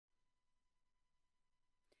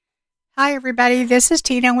Hi, everybody. This is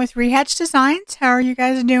Tina with Rehatch Designs. How are you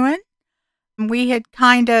guys doing? We had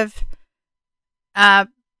kind of uh,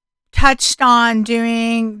 touched on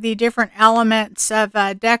doing the different elements of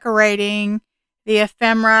decorating the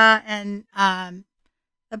ephemera and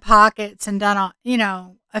the pockets, and done,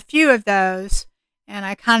 a few of those. And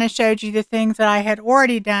I kind of showed you the things that I had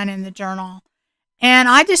already done in the journal. And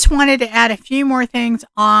I just wanted to add a few more things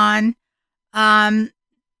on. Um,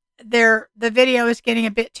 the video is getting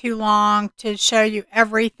a bit too long to show you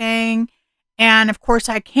everything, and of course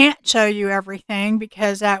I can't show you everything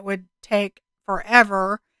because that would take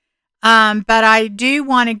forever. But I do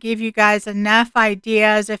want to give you guys enough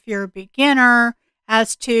ideas if you're a beginner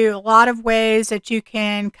as to a lot of ways that you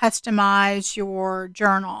can customize your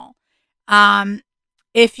journal. um,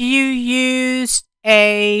 if you use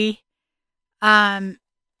um,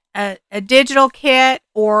 a digital kit,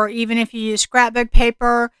 or even if you use scrapbook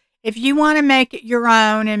paper, if you want to make it your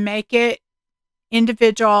own and make it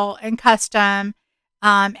individual and custom,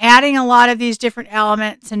 adding a lot of these different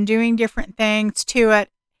elements and doing different things to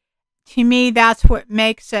it, to me, that's what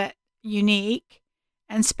makes it unique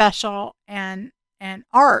and special and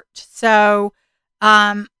art. So,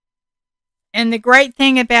 and the great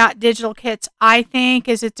thing about digital kits, I think,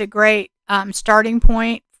 is it's a great starting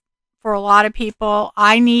point for a lot of people.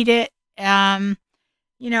 I need it.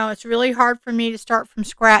 It's really hard for me to start from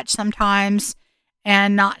scratch sometimes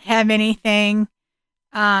and not have anything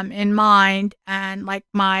in mind. And like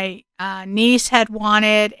my niece had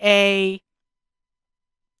wanted a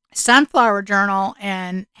sunflower journal,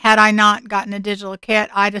 and had I not gotten a digital kit,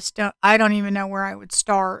 I don't even know where I would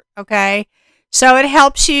start. Okay, so it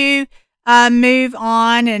helps you move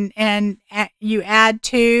on, and you add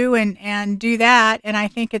to and do that, and I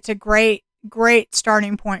think it's a great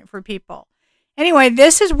starting point for people. Anyway,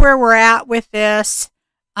 this is where we're at with this.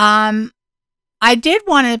 I did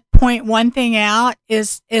want to point one thing out: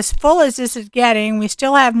 is as full as this is getting, we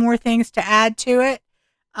still have more things to add to it.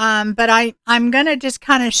 But I'm going to just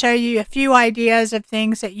kind of show you a few ideas of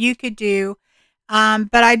things that you could do.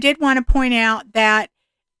 But I did want to point out that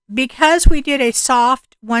because we did a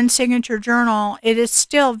soft one signature journal, it is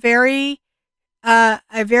still a very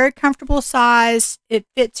comfortable size. It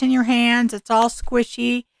fits in your hands. It's all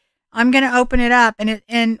squishy. I'm going to open it up,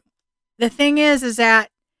 and the thing is that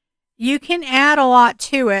you can add a lot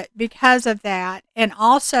to it because of that. And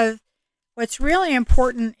also, what's really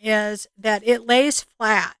important is that it lays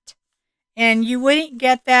flat, and you wouldn't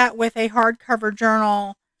get that with a hardcover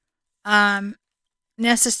journal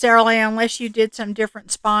necessarily, unless you did some different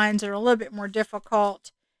spines that are a little bit more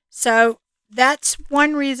difficult. So that's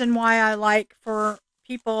one reason why I like for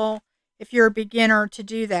people, if you're a beginner, to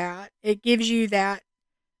do that. It gives you that,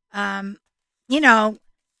 um, you know,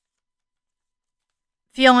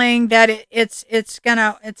 feeling that it's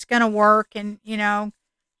gonna work, and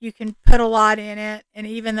you can put a lot in it. And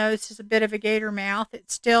even though this is a bit of a gator mouth,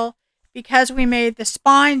 it's still, because we made the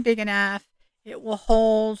spine big enough, it will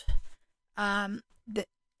hold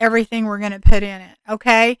everything we're going to put in it.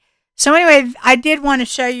 Okay, so anyway, I did want to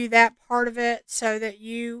show you that part of it so that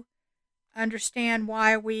you understand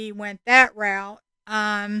why we went that route,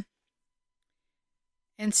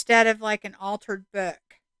 instead of like an altered book.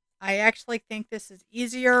 I actually think this is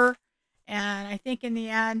easier, and I think in the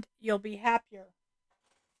end you'll be happier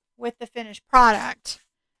with the finished product.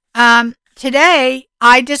 Today,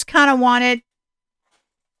 I just kind of wanted,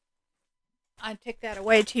 I took that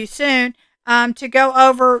away too soon, to go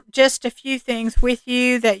over just a few things with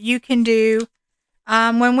you that you can do.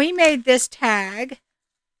 When we made this tag,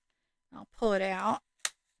 I'll pull it out.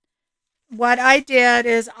 What I did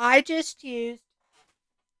is I just used,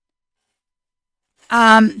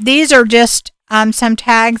 these are just some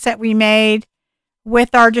tags that we made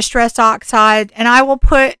with our Distress Oxide, and I will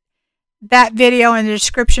put that video in the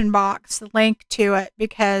description box, the link to it,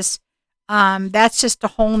 because that's just a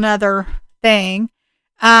whole nother thing.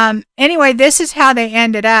 Anyway, this is how they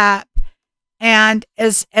ended up, and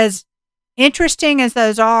as interesting as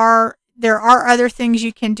those are, there are other things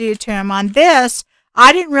you can do to them. On this,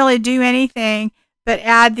 I didn't really do anything but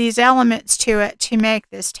add these elements to it to make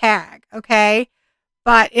this tag. Okay,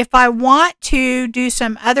 but if I want to do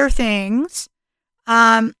some other things,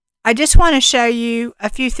 I just want to show you a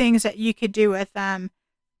few things that you could do with them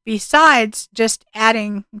besides just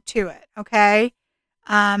adding to it. Okay,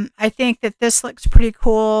 I think that this looks pretty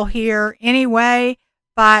cool here anyway,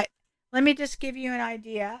 but let me just give you an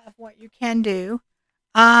idea of what you can do.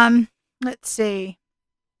 Let's see.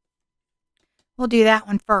 We'll do that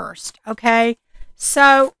one first. Okay,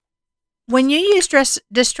 so when you use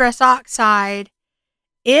Distress Oxide,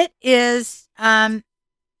 it is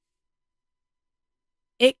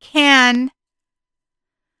it can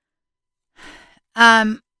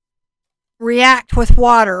react with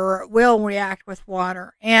water, or it will react with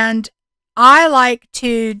water. And I like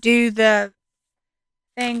to do the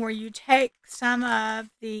thing where you take some of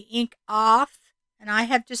the ink off, and I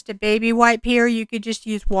have just a baby wipe here. You could just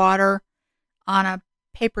use water on a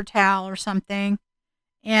paper towel or something.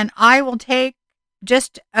 And I will take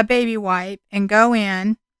just a baby wipe and go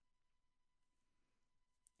in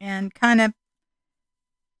and kind of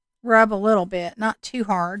rub a little bit, not too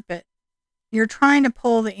hard, but you're trying to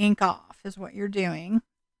pull the ink off is what you're doing.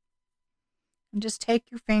 And just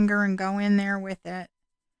take your finger and go in there with it.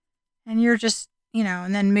 And you're just,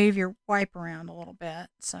 and then move your wipe around a little bit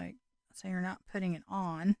so you're not putting it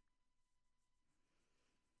on.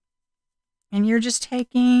 And you're just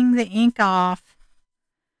taking the ink off.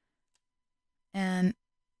 And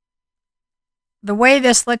the way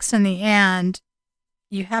this looks in the end,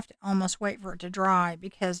 you have to almost wait for it to dry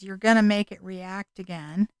because you're going to make it react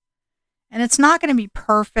again. And it's not going to be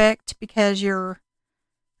perfect because your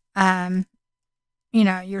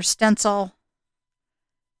stencil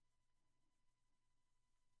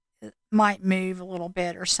might move a little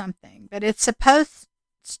bit or something. But it's supposed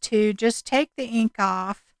to just take the ink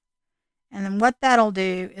off. And then what that'll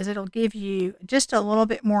do is it'll give you just a little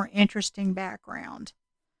bit more interesting background.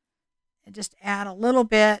 And just add a little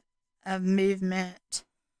bit of movement.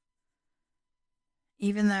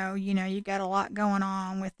 Even though, you got a lot going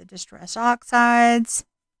on with the Distress Oxides.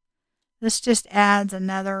 This just adds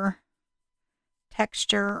another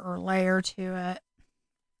texture or layer to it.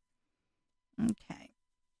 Okay.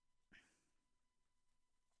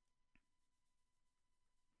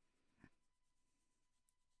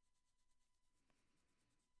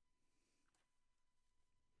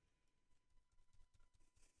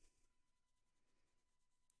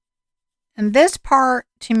 And this part,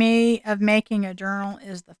 to me, of making a journal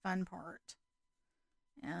is the fun part.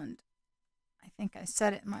 And I think I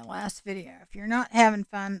said it in my last video. If you're not having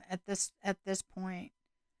fun at this point,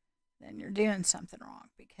 then you're doing something wrong,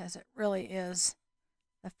 because it really is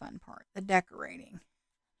the fun part, the decorating.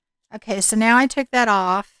 Okay, so now I took that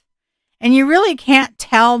off. And you really can't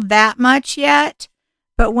tell that much yet.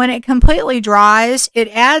 But when it completely dries, it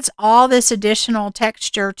adds all this additional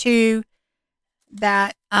texture to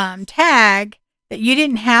that tag that you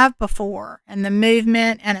didn't have before, and the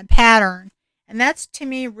movement and a pattern. And that's, to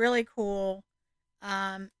me, really cool.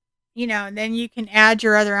 And then you can add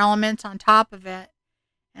your other elements on top of it.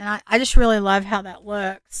 And I just really love how that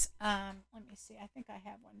looks. Let me see. I think I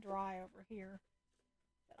have one dry over here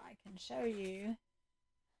that I can show you.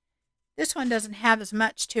 This one doesn't have as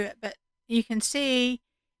much to it, but you can see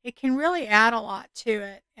it can really add a lot to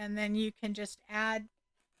it. And then you can just add,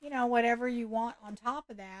 whatever you want on top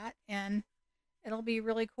of that, and it'll be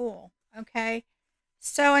really cool. Okay.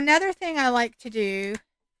 So another thing I like to do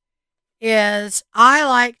is I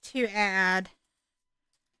like to add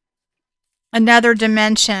another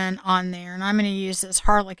dimension on there, and I'm going to use this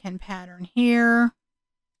Harlequin pattern here.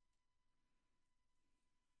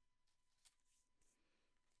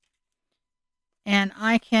 And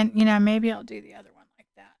I can, maybe I'll do the other one like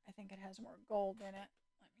that. I think it has more gold in it.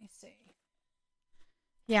 Let me see.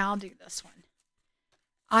 Yeah, I'll do this one.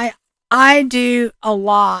 I do a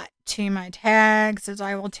lot to my tags, as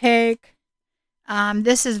I will take.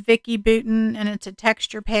 This is Vicki Boutin, and it's a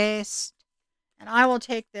texture paste. And I will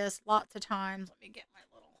take this lots of times. Let me get my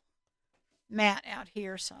little mat out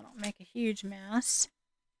here so I don't make a huge mess.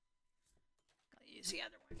 I'll use the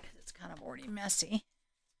other one because it's kind of already messy.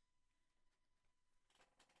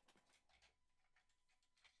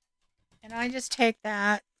 And I just take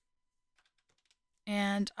that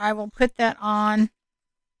and I will put that on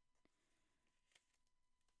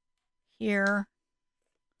here.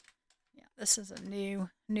 Yeah, this is a new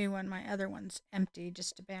one. My other one's empty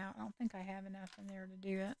just about. I don't think I have enough in there to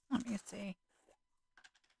do it. Let me see.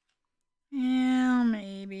 Yeah,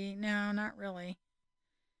 maybe. No, not really.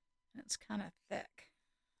 It's kind of thick.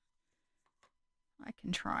 I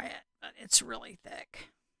can try it, but it's really thick.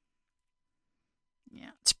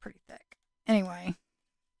 Yeah, it's pretty thick. Anyway,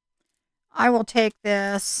 I will take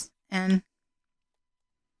this, and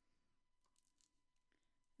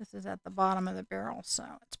this is at the bottom of the barrel, so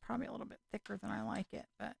it's probably a little bit thicker than I like it,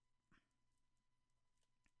 but.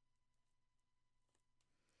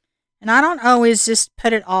 And I don't always just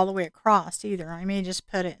put it all the way across either. I may just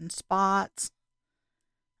put it in spots.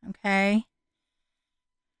 Okay.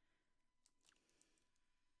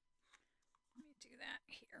 Let me do that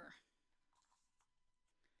here.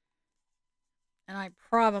 And I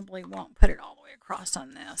probably won't put it all the way across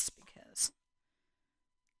on this because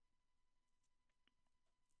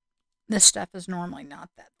This stuff is normally not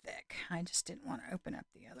that thick. I just didn't want to open up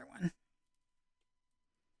the other one.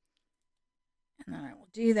 And then I will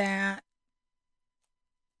do that.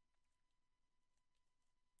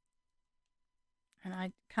 And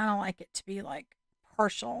I kind of like it to be like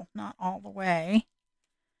partial, not all the way.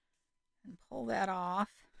 And pull that off.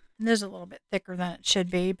 And this is a little bit thicker than it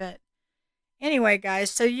should be, but anyway,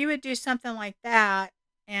 guys, so you would do something like that,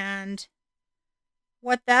 and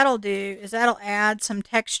what that'll do is that'll add some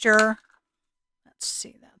texture. Let's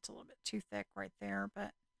see, that's a little bit too thick right there,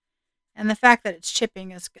 but and the fact that it's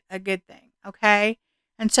chipping is a good thing, okay?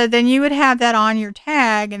 And so then you would have that on your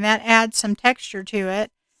tag, and that adds some texture to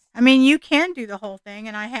it. I mean, you can do the whole thing,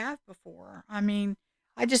 and I have before. I mean,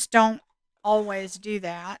 I just don't always do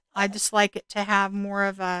that. I just like it to have more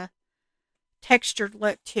of a textured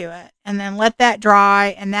look to it, and then let that dry,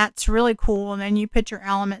 and that's really cool. And then you put your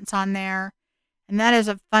elements on there, and that is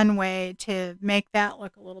a fun way to make that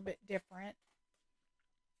look a little bit different.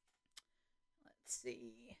 Let's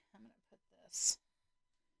see, I'm going to put this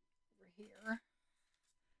over here,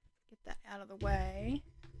 get that out of the way.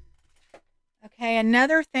 Okay,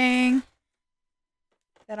 another thing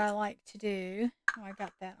that I like to do, oh, I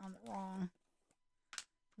got that on the wrong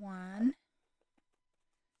one.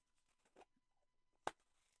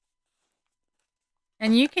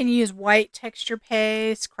 And you can use white texture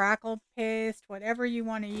paste, crackle paste, whatever you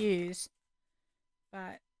want to use.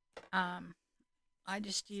 But I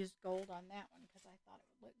just used gold on that one because I thought it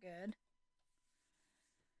would look good.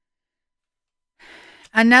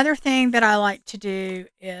 Another thing that I like to do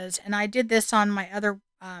is, and I did this on my other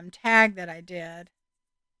tag that I did,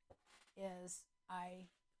 is I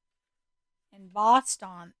embossed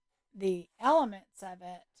on the elements of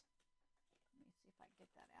it. Let me see if I can get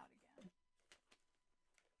that out again.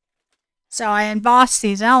 So I embossed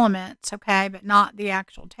these elements, okay, but not the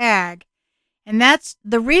actual tag. And that's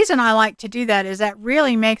the reason I like to do that, is that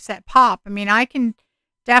really makes that pop. I mean, I can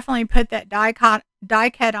definitely put that die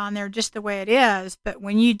cut on there just the way it is, but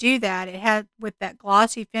when you do that, it has, with that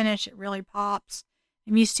glossy finish, it really pops.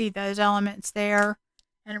 And you see those elements there,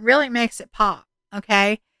 and it really makes it pop,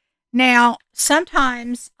 okay? Now,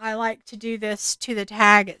 sometimes I like to do this to the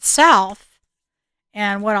tag itself,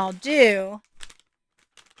 and what I'll do,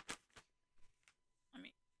 let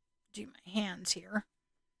me do my hands here.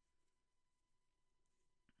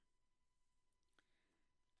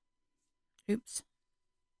 Oops.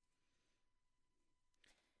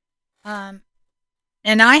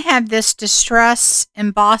 And I have this Distress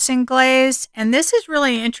embossing glaze, and this is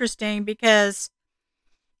really interesting because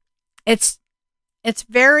it's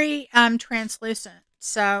very translucent,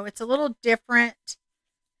 so it's a little different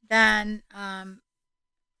than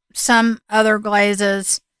some other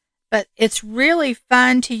glazes, but it's really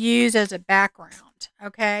fun to use as a background.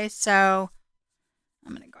 Okay, so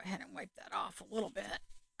I'm going to go ahead and wipe that off a little bit.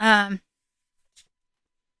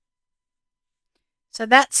 So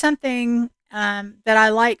that's something that I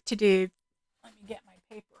like to do. Let me get my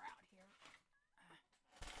paper out here.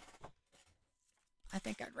 I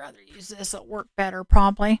think I'd rather use this. It'll work better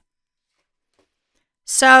probably.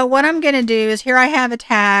 So what I'm going to do is, here I have a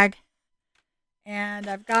tag, and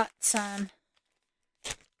I've got some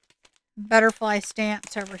butterfly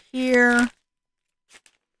stamps over here.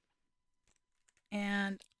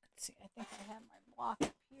 And let's see, I think I have my block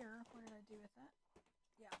up here. What did I do with that?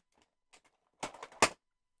 Yeah.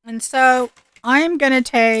 And so I'm going to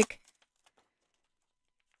take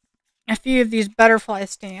a few of these butterfly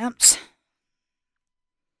stamps,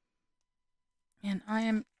 and I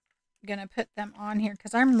am going to put them on here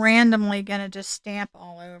because I'm randomly going to just stamp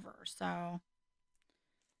all over. So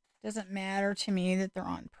it doesn't matter to me that they're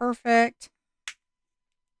on perfect.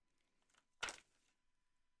 Put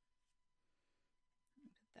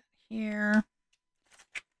that here.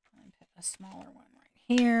 And put a smaller one right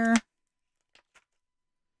here.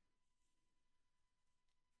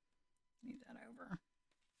 Move that over.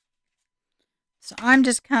 So I'm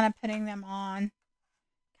just kind of putting them on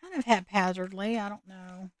kind of haphazardly. I don't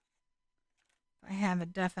know if I have a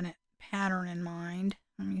definite pattern in mind.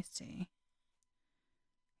 Let me see.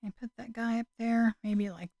 Can I put that guy up there? Maybe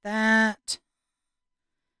like that.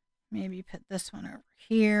 Maybe put this one over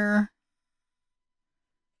here.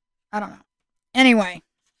 I don't know. Anyway.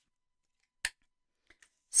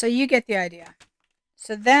 So you get the idea.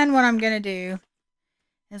 So then what I'm going to do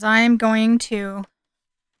is I am going to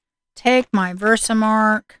take my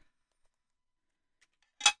Versamark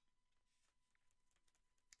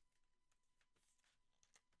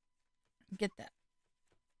get that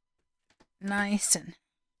nice and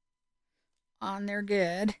on there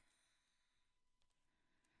good.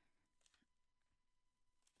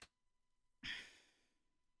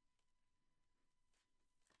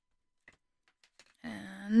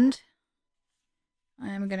 And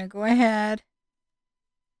I'm going to go ahead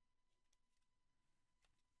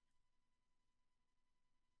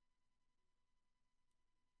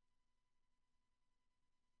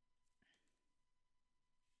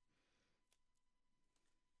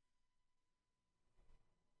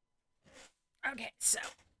okay, so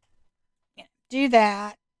do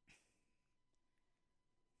that.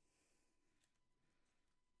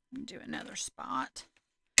 Do another spot.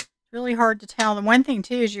 It's really hard to tell. The one thing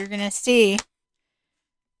too is you're going to see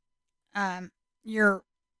your,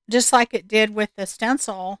 just like it did with the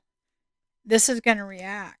stencil, this is going to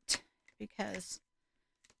react because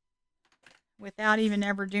without even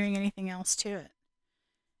ever doing anything else to it.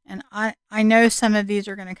 And I know some of these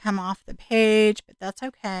are going to come off the page, but that's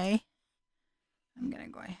okay. I'm going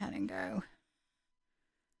to go ahead and go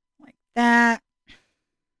like that.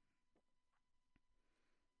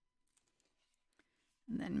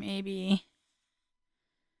 And then maybe,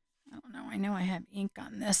 I don't know, I know I have ink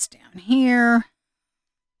on this down here.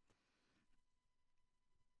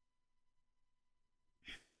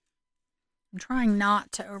 I'm trying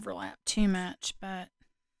not to overlap too much, but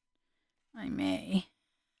I may.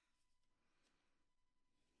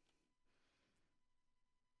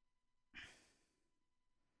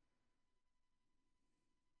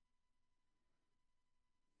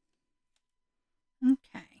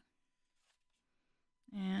 Okay.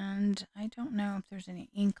 And I don't know if there's any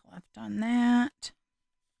ink left on that.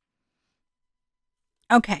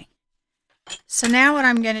 Okay. So now what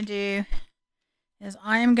I'm going to do is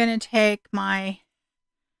I am going to take my,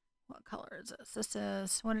 what color is this? This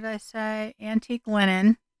is, what did I say? Antique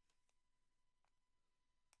linen.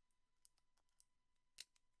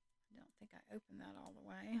 I don't think I opened that all the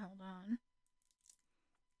way. Hold on.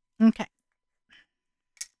 Okay.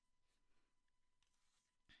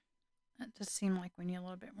 That just seemed like we need a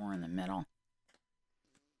little bit more in the middle.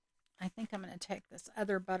 I think I'm going to take this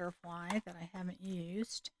other butterfly that I haven't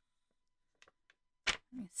used. Let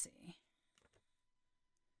me see.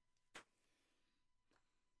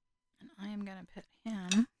 And I am going to put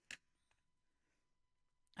him.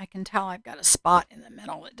 I can tell I've got a spot in the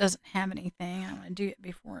middle that doesn't have anything. I want to do it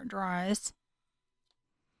before it dries.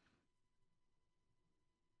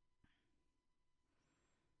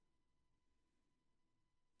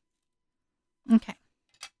 Okay.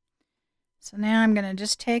 So now I'm going to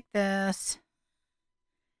just take this.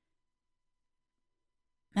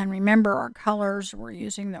 And remember our colors, we're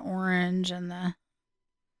using the orange and the,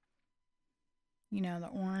 you know, the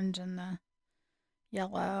orange and the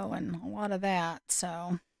yellow and a lot of that.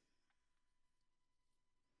 So,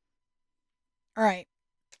 all right.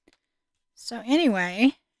 So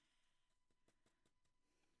anyway,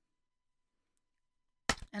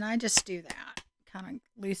 and I just do that, kind of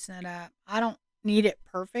loosen it up. I don't need it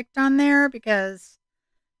perfect on there because,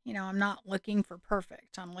 you know, I'm not looking for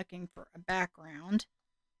perfect. I'm looking for a background.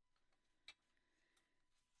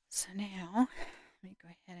 So now, let me go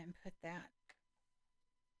ahead and put that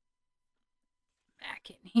back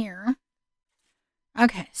in here.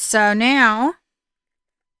 Okay, so now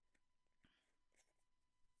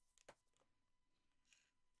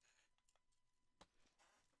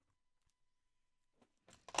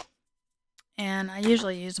and I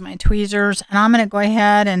usually use my tweezers, and I'm going to go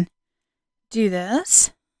ahead and do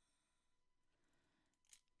this.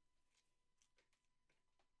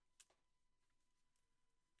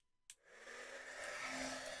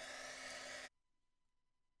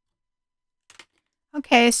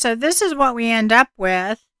 Okay, so this is what we end up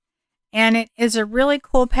with, and it is a really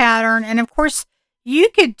cool pattern. And of course, you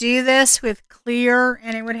could do this with clear,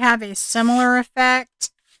 and it would have a similar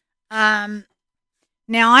effect.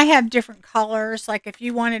 Now I have different colors. Like if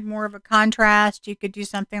you wanted more of a contrast, you could do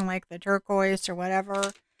something like the turquoise or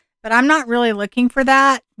whatever. But I'm not really looking for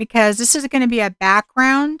that because this is going to be a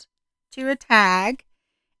background to a tag,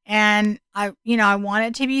 and I want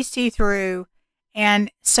it to be see-through.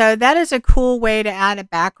 And so that is a cool way to add a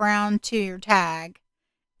background to your tag.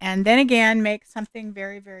 And then again, make something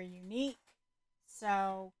very, very unique.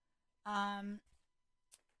 So I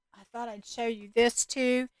thought I'd show you this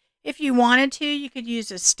too. If you wanted to, you could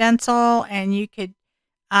use a stencil and you could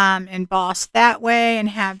emboss that way and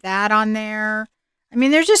have that on there. I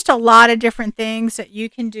mean, there's just a lot of different things that you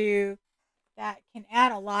can do that can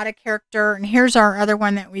add a lot of character. And here's our other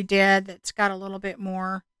one that we did that's got a little bit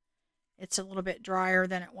more. It's a little bit drier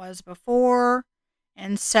than it was before.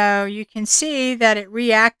 And so you can see that it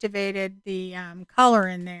reactivated the color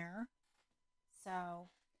in there. So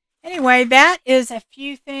anyway, that is a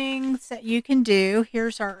few things that you can do.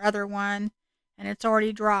 Here's our other one, and it's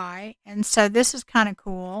already dry. And so this is kind of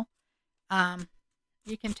cool.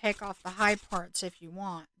 You can take off the high parts if you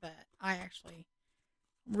want, but I actually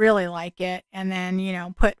really like it. And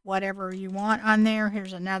then, put whatever you want on there.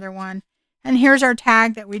 Here's another one. And here's our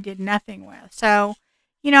tag that we did nothing with. So,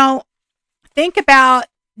 you know, think about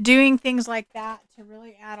doing things like that to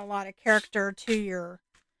really add a lot of character to your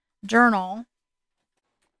journal.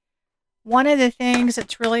 One of the things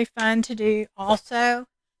that's really fun to do also,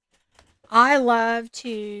 I love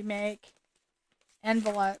to make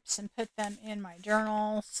envelopes and put them in my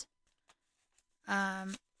journals. I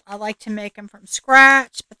like to make them from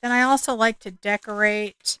scratch, but then I also like to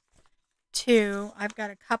decorate too. I've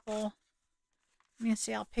got a couple. Let me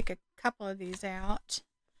see, I'll pick a couple of these out.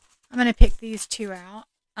 I'm going to pick these two out.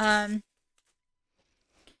 And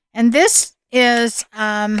this is,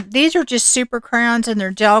 these are just super crayons, and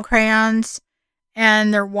they're gel crayons,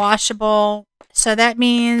 and they're washable. So that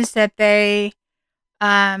means that they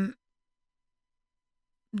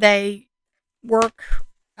work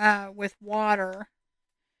with water,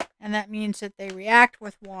 and that means that they react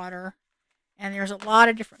with water. And there's a lot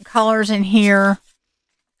of different colors in here.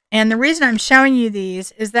 And the reason I'm showing you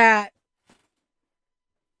these is that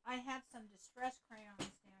I have some distress crayons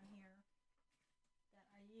down here that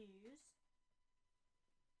I use.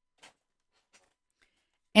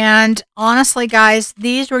 And honestly, guys,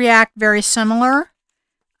 these react very similar.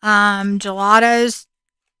 Gelatos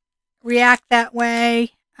react that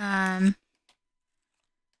way.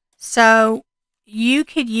 So you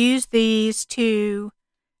could use these to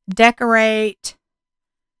decorate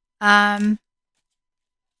an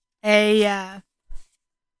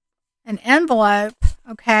envelope,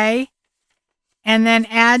 okay, and then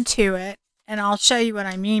add to it, and I'll show you what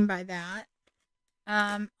I mean by that,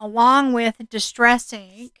 along with distress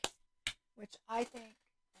ink, which I think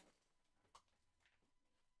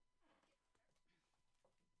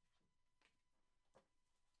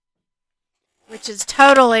is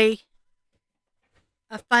totally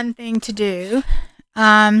a fun thing to do.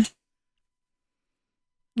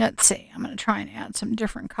 Let's see. I'm going to try and add some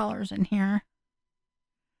different colors in here.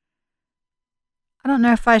 I don't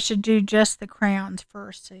know if I should do just the crayons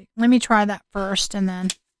first. So let me try that first, and then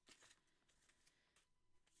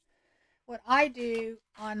what I do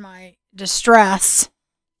on my distress.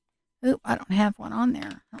 Oop, I don't have one on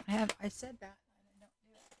there. I said that.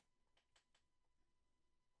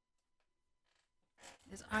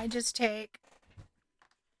 Is I just take,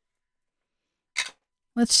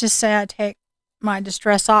 let's just say I take my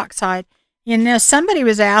Distress Oxide. Somebody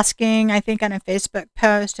was asking, I think on a Facebook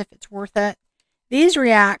post, if it's worth it. These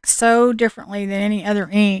react so differently than any other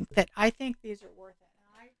ink that I think these are worth it. And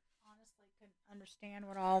I honestly couldn't understand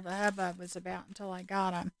what all the hubbub was about until I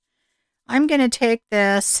got them. I'm going to take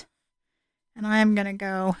this, and I'm going to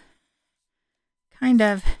go kind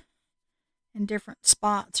of in different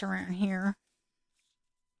spots around here.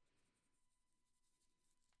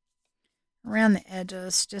 Around the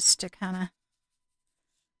edges, just to kind of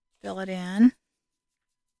fill it in.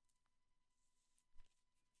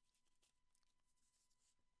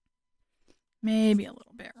 Maybe a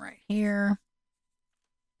little bit right here.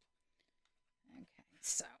 Okay,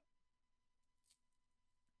 so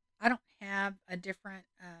I don't have a different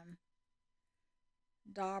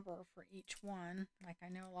dauber for each one, like I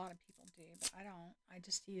know a lot of people do, but I don't. I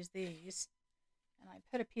just use these, and I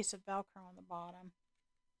put a piece of Velcro on the bottom.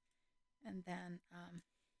 And then,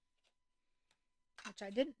 which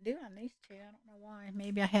I didn't do on these two. I don't know why.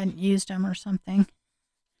 Maybe I hadn't used them or something.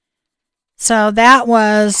 So that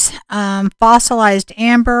was Fossilized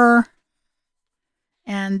Amber.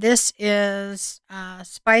 And this is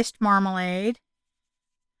Spiced Marmalade.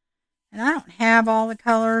 And I don't have all the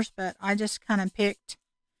colors, but I just kind of picked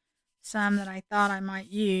some that I thought I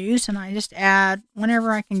might use. And I just add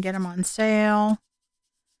whenever I can get them on sale.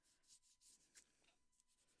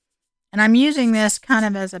 And I'm using this kind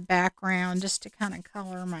of as a background just to kind of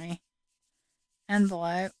color my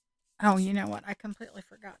envelope. Oh, you know what? I completely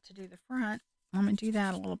forgot to do the front. I'm going to do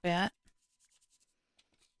that a little bit.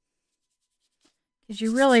 Because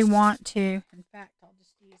you really want to. In fact, I'll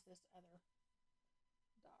just use this other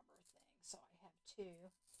dauber thing. So I have two.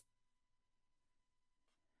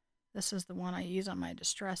 This is the one I use on my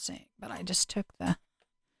distress ink, but I just took the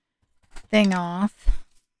thing off.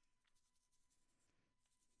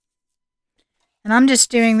 And I'm just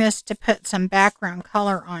doing this to put some background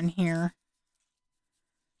color on here.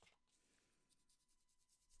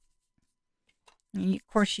 And of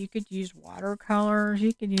course, you could use watercolors.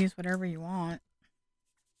 You could use whatever you want.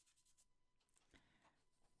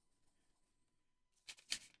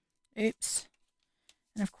 Oops.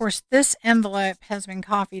 And of course, this envelope has been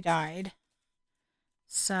coffee dyed.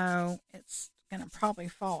 So it's going to probably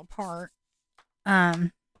fall apart.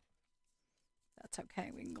 That's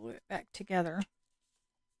okay. We can glue it back together.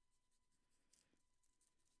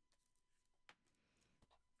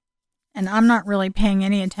 And I'm not really paying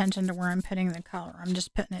any attention to where I'm putting the color. I'm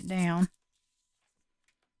just putting it down.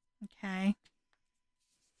 Okay.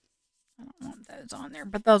 I don't want those on there,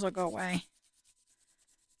 but those will go away.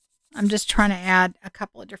 I'm just trying to add a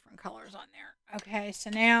couple of different colors on there. Okay, so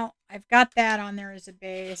now I've got that on there as a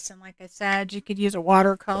base. And like I said, you could use a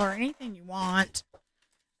watercolor, anything you want.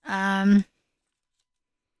 I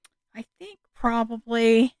think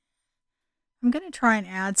probably I'm going to try and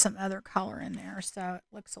add some other color in there so it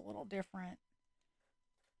looks a little different.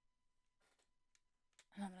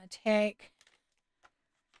 And I'm going to take,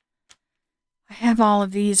 I have all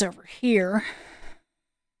of these over here.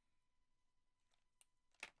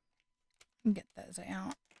 Get those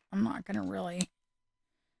out. I'm not going to really,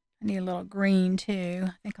 I need a little green too.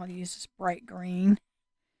 I think I'll use this bright green,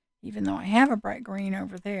 even though I have a bright green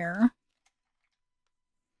over there.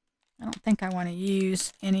 I don't think I want to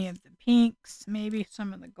use any of the pinks, maybe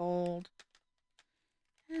some of the gold.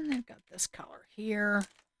 And I've got this color here,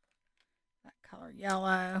 that color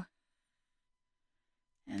yellow,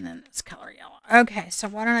 and then this color yellow. Okay, so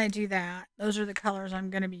why don't I do that? Those are the colors I'm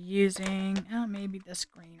going to be using. Oh, maybe this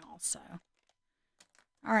green also.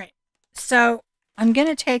 All right, so I'm going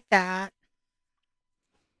to take that,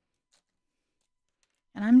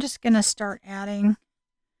 and I'm just going to start adding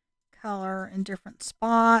color in different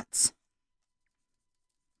spots.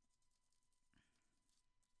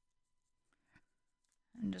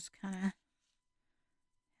 And just kind of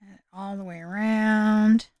add it all the way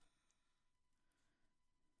around.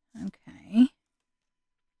 Okay.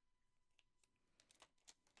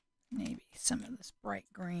 Maybe some of this bright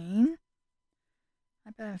green.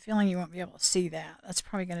 I have a feeling you won't be able to see that. That's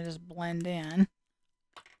probably going to just blend in.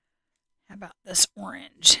 How about this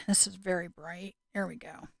orange? This is very bright. There we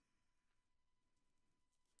go.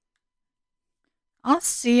 I'll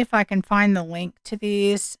see if I can find the link to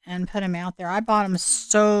these and put them out there. I bought them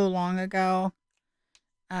so long ago.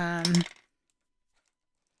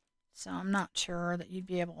 So I'm not sure that you'd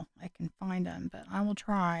be able, I can find them, but I will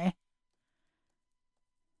try.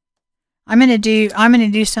 I'm gonna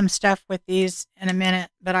do some stuff with these in a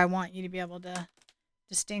minute, but I want you to be able to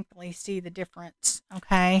distinctly see the difference,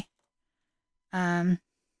 okay?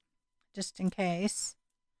 Just in case.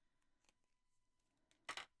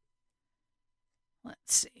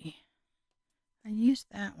 Let's see. I used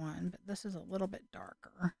that one, but this is a little bit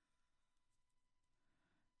darker.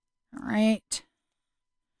 All right.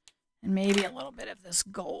 And maybe a little bit of this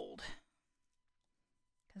gold,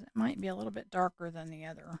 because it might be a little bit darker than the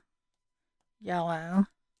other yellow.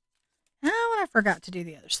 Oh, and I forgot to do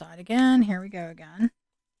the other side again. Here we go again.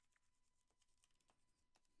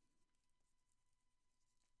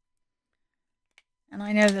 And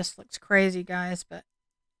I know this looks crazy, guys, but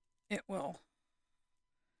it will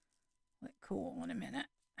look cool in a minute.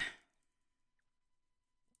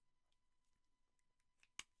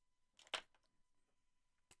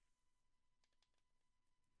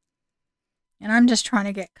 And I'm just trying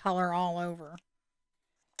to get color all over,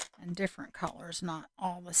 and different colors, not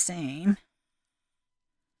all the same.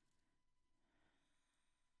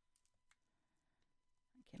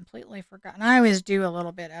 I completely forgot. And I always do a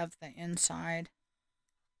little bit of the inside.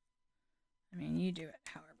 I mean, you do it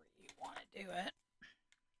however you want to do it.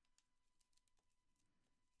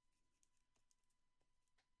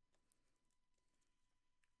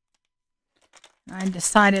 And I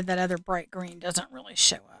decided that other bright green doesn't really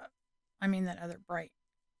show up. I mean, that other bright,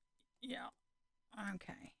 yeah.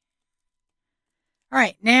 Okay. All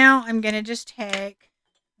right, now I'm going to just take,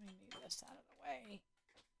 let me move this out of the way.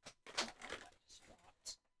 Oh, that just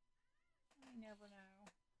dropped. I never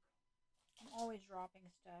know. I'm always dropping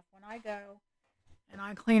stuff. When I go and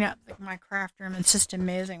I clean up my craft room, it's just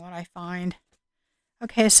amazing what I find.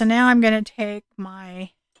 Okay, so now I'm going to take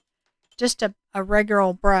my, just a regular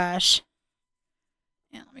old brush,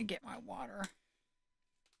 and let me get my water.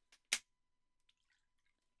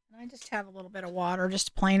 And I just have a little bit of water,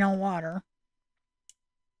 just plain old water.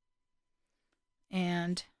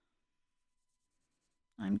 And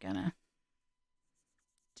I'm going to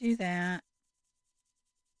do that.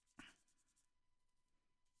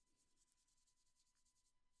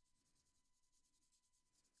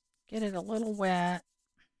 Get it a little wet.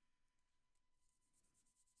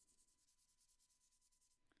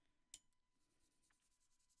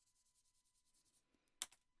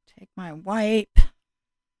 Take my wipe.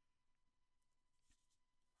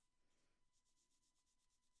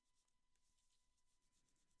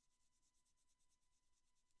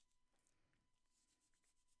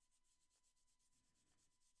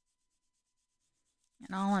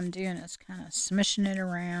 And all I'm doing is kind of smishing it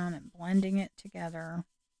around and blending it together.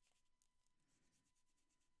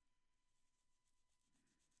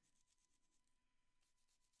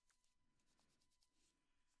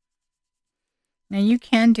 Now you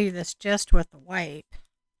can do this just with the wipe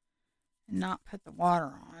and not put the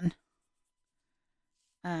water on.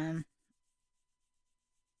 Yeah,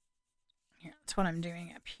 that's what I'm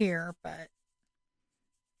doing up here, but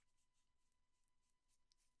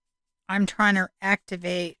I'm trying to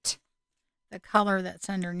activate the color that's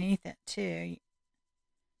underneath it too.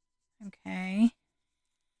 Okay.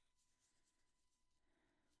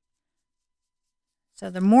 So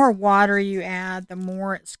the more water you add, the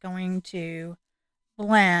more it's going to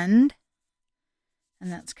blend.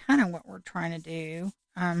 And that's kind of what we're trying to do.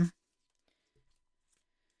 Let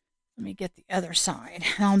me get the other side.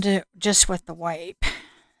 I'll do it just with the wipe.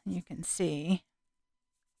 You can see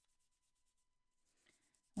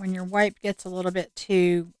when your wipe gets a little bit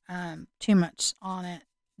too much on it,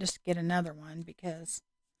 just get another one because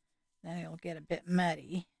then it'll get a bit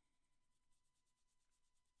muddy.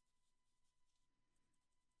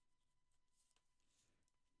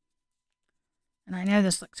 And I know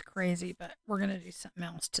this looks crazy, but we're going to do something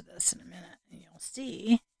else to this in a minute, and you'll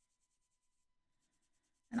see.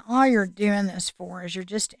 And all you're doing this for is you're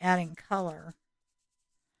just adding color.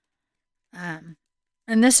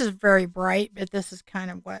 And this is very bright, but this is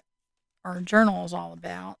kind of what our journal is all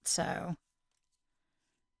about. So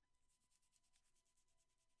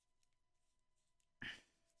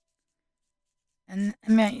and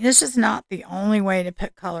I mean, this is not the only way to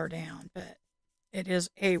put color down, but it is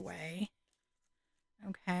a way.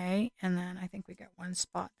 Okay, and then I think we got one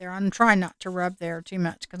spot there. I'm trying not to rub there too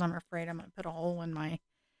much because I'm afraid I'm going to put a hole in my...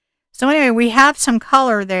 So anyway, we have some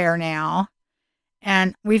color there now.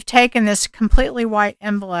 And we've taken this completely white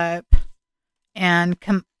envelope and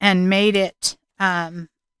made it,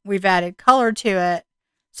 we've added color to it.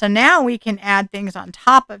 So now we can add things on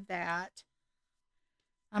top of that.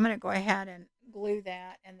 I'm going to go ahead and glue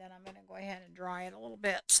that, and then I'm going to go ahead and dry it a little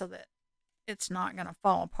bit so that it's not going to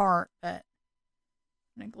fall apart, but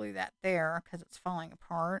I'm going to glue that there because it's falling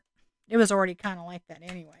apart. It was already kind of like that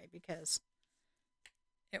anyway because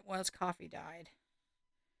it was coffee dyed.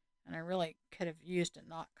 And I really could have used a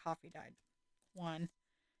not coffee dyed one.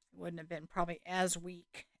 It wouldn't have been probably as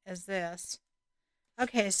weak as this.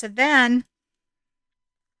 Okay, so then,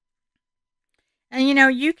 and you know,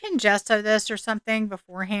 you can gesso this or something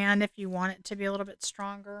beforehand if you want it to be a little bit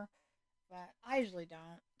stronger, but I usually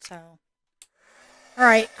don't. So, all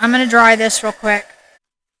right, I'm going to dry this real quick.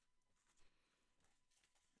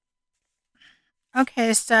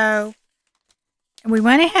 Okay, so we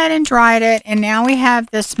went ahead and dried it, and now we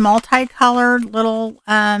have this multicolored little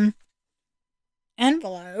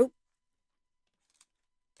envelope,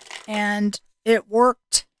 and it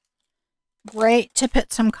worked great to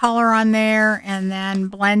put some color on there and then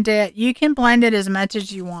blend it. You can blend it as much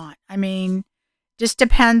as you want. I mean, just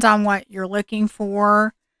depends on what you're looking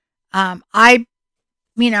for.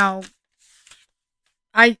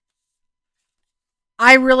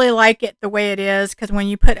 I really like it the way it is because when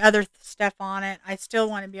you put other stuff on it, I still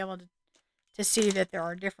want to be able to see that there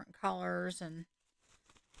are different colors. And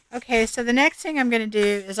okay, so the next thing I'm going to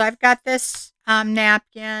do is I've got this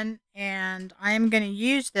napkin, and I am going to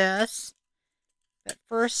use this. But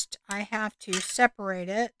first, I have to separate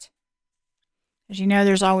it. As you know,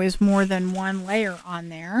 there's always more than one layer on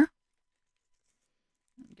there.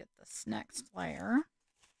 Get this next layer.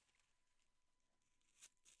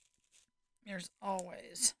 There's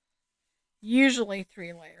always, usually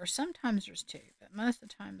 3 layers. Sometimes there's 2, but most of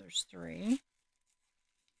the time there's 3. Get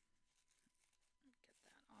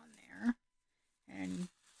that on there. And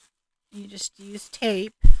you just use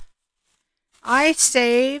tape. I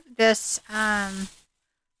save this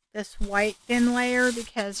this white thin layer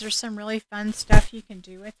because there's some really fun stuff you can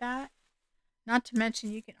do with that. Not to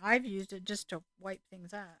mention I've used it just to wipe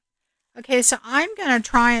things up. Okay, so I'm going to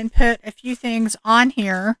try and put a few things on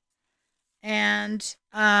here. And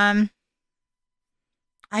I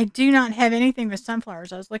do not have anything with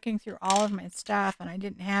sunflowers. I was looking through all of my stuff and I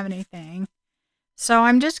didn't have anything. So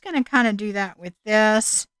I'm just going to kind of do that with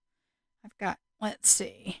this. I've got, let's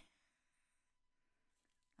see.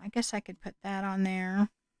 I guess I could put that on there.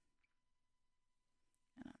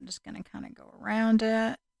 And I'm just going to kind of go around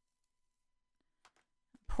it.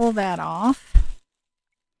 Pull that off.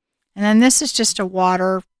 And then this is just a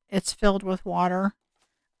water. It's filled with water.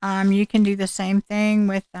 You can do the same thing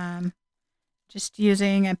with just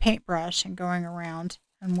using a paintbrush and going around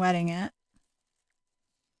and wetting it.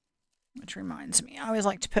 Which reminds me, I always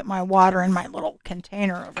like to put my water in my little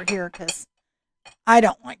container over here because I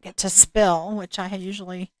don't like it to spill, which I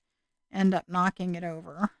usually end up knocking it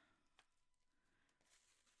over.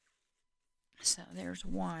 So there's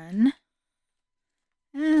one.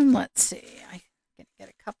 And let's see, I can get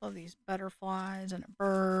a couple of these butterflies and a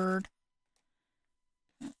bird.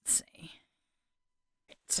 Let's see.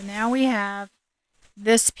 So now we have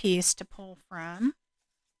this piece to pull from.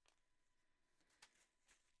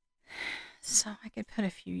 So I could put a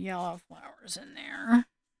few yellow flowers in there.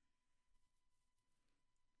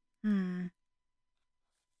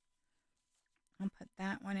 I'll put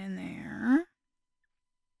that one in there.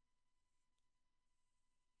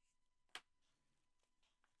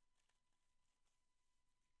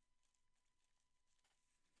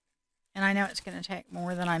 And I know it's going to take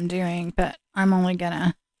more than I'm doing, but I'm only going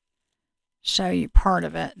to show you part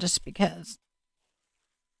of it just because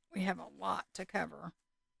we have a lot to cover.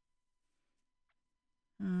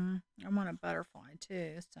 I want a butterfly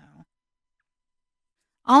too, so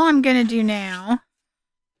all I'm going to do now,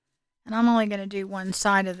 and I'm only going to do one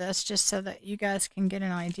side of this just so that you guys can get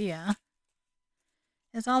an idea,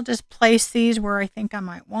 is I'll just place these where I think I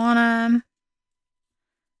might want them.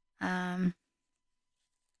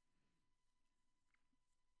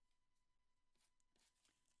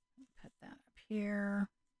 Put that up here.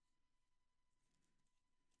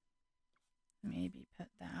 Maybe put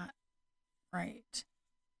that right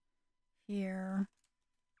here.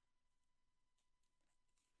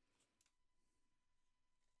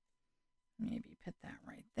 Maybe put that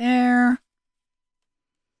right there.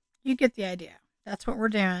 You get the idea. That's what we're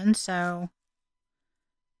doing. So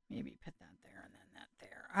maybe put that there and then that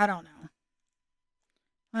there. I don't know.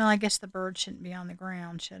 Well, I guess the bird shouldn't be on the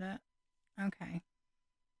ground, should it? Okay.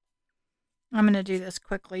 I'm going to do this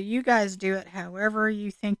quickly. You guys do it however you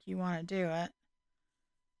think you want to do it.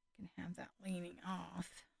 You can have that leaning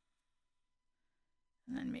off.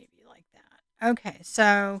 And then maybe like that. Okay,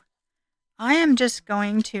 so I am just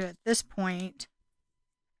going to, at this point,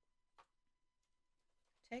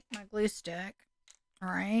 take my glue stick, all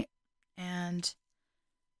right, and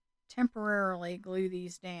temporarily glue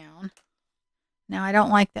these down. Now, I don't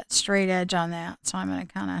like that straight edge on that, so I'm going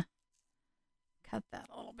to kind of cut that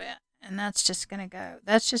a little bit. And that's just going to go,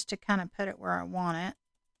 that's just to kind of put it where I want it.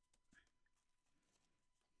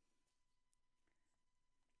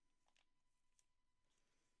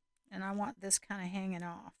 And I want this kind of hanging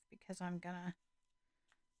off because I'm going to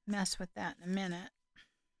mess with that in a minute.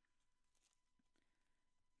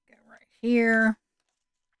 Go right here.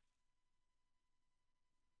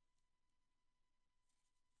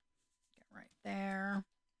 Go right there.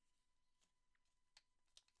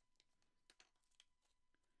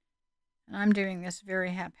 And I'm doing this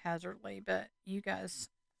very haphazardly, but you guys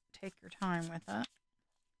take your time with it.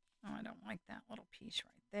 Oh, I don't like that little piece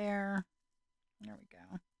right there. There we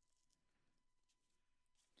go.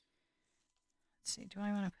 Let's see, do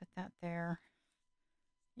I want to put that there?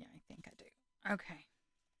 Yeah, I think I do. Okay.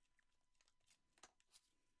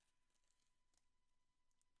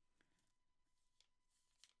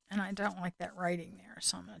 And I don't like that writing there,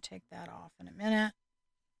 so I'm going to take that off in a minute.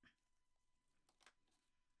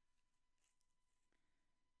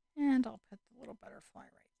 And I'll put the little butterfly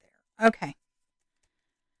right there. Okay.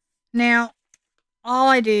 Now, all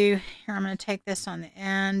I do here, I'm going to take this on the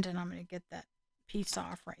end and I'm going to get that piece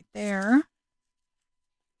off right there.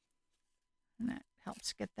 And that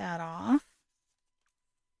helps get that off.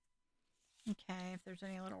 Okay, if there's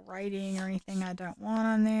any little writing or anything I don't want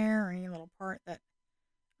on there, or any little part that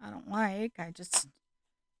I don't like, I just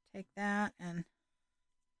take that and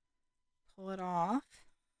pull it off.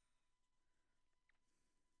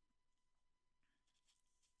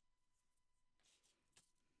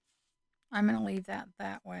 I'm going to leave that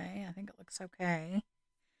that way. I think it looks okay.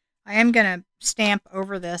 I am going to stamp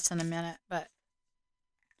over this in a minute, but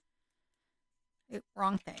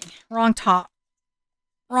wrong thing. Wrong top.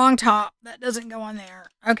 Wrong top. That doesn't go on there.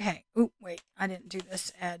 Okay. Oop, wait. I didn't do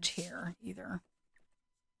this edge here either.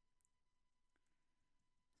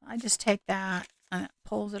 I just take that and it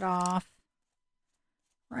pulls it off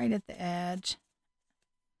right at the edge.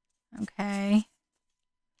 Okay.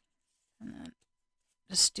 And then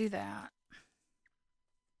just do that.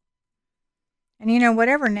 And you know,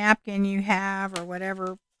 whatever napkin you have or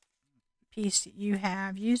whatever piece that you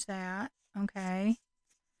have, use that. Okay.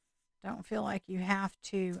 Don't feel like you have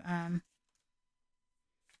to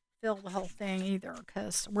fill the whole thing either,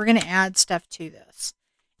 because we're going to add stuff to this.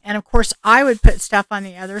 And of course, I would put stuff on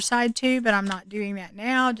the other side too, but I'm not doing that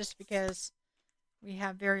now just because we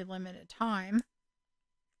have very limited time.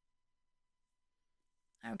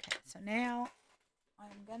 Okay, so now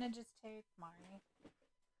I'm going to just take my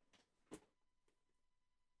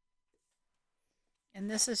And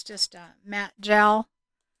this is just a matte gel.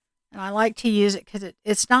 And I like to use it because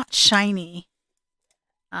it's not shiny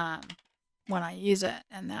when I use it.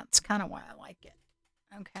 And that's kind of why I like it.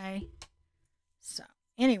 Okay. So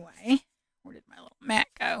anyway, where did my little mat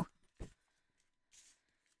go?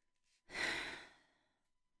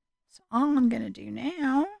 So all I'm going to do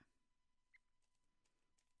now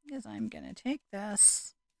is I'm going to take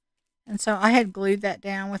this. And so I had glued that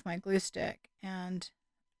down with my glue stick. And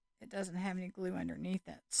it doesn't have any glue underneath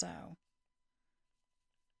it. So I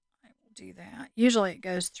will do that. Usually it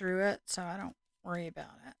goes through it. So I don't worry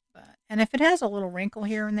about it. And if it has a little wrinkle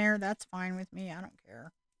here and there, that's fine with me. I don't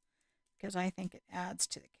care. Because I think it adds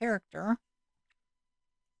to the character.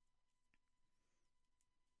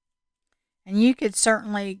 And you could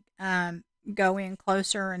certainly go in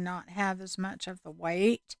closer and not have as much of the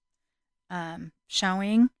white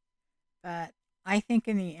showing, but I think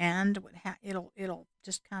in the end it'll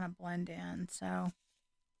just kind of blend in. So,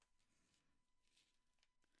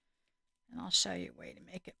 and I'll show you a way to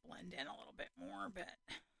make it blend in a little bit more. But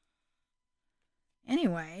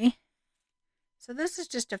anyway, so this is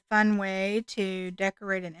just a fun way to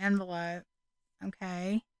decorate an envelope,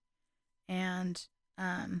 okay, and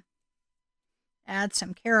add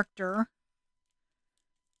some character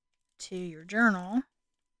to your journal.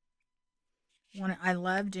 I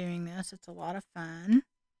love doing this. It's a lot of fun.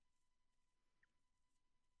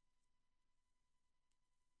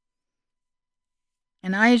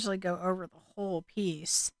 And I usually go over the whole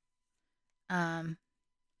piece because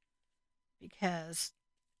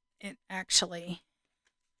it actually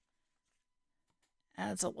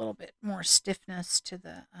adds a little bit more stiffness to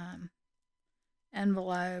the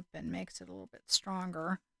envelope and makes it a little bit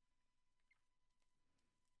stronger.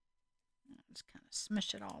 Just kind of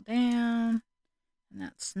smush it all down. And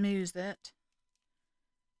that smooths it.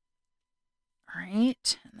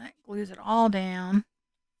 Alright, and that glues it all down.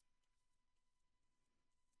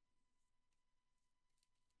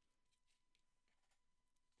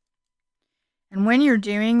 And when you're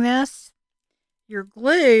doing this, your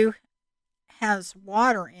glue has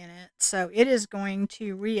water in it, so it is going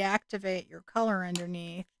to reactivate your color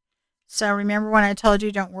underneath. So remember when I told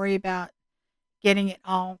you don't worry about getting it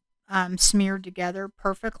all smeared together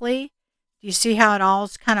perfectly? Do you see how it all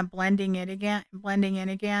is kind of blending in again?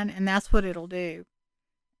 And that's what it'll do.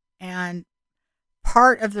 And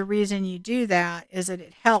part of the reason you do that is that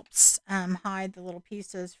it helps hide the little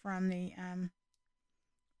pieces from the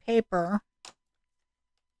paper.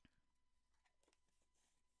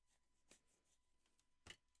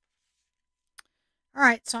 All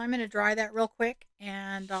right, so I'm going to dry that real quick,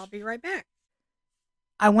 and I'll be right back.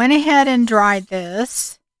 I went ahead and dried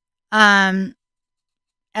this.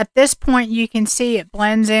 At this point, you can see it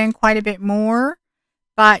blends in quite a bit more,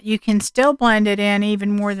 but you can still blend it in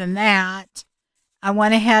even more than that. I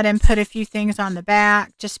went ahead and put a few things on the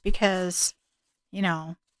back just because, you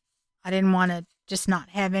know, I didn't want to just not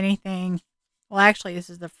have anything. Well, actually, this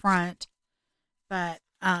is the front. But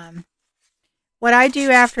what I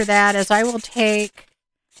do after that is I will take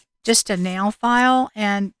just a nail file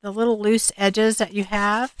and the little loose edges that you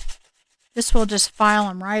have. This will just file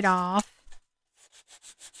them right off.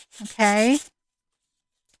 Okay,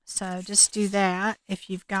 so just do that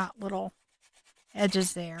if you've got little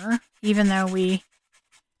edges there, even though we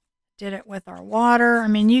did it with our water. I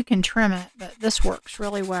mean, you can trim it, but this works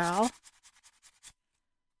really well.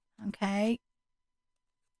 Okay,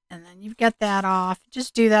 and then you've got that off.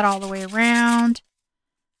 Just do that all the way around.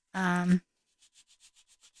 It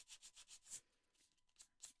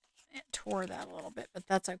tore that a little bit, but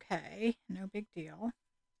that's okay. No big deal.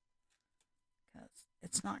 Because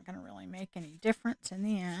it's not going to really make any difference in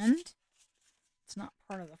the end. It's not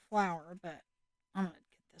part of the flower, but I'm going to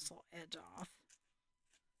get this little edge off.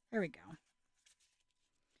 There we go.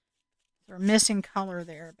 So we're missing color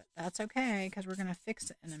there, but that's okay because we're going to fix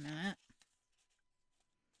it in a minute.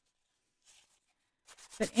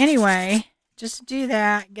 But anyway, just do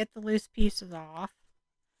that. Get the loose pieces off.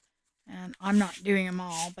 And I'm not doing them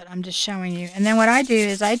all, but I'm just showing you. And then what I do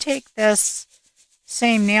is I take this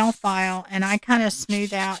same nail file and I kind of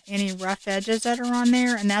smooth out any rough edges that are on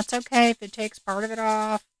there. And that's okay if it takes part of it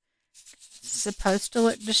off. It's supposed to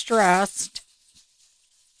look distressed.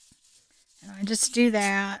 And I just do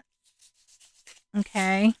that.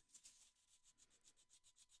 Okay.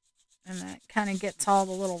 And that kind of gets all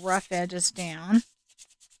the little rough edges down.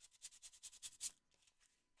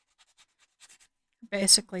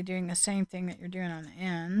 Basically doing the same thing that you're doing on the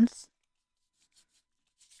ends.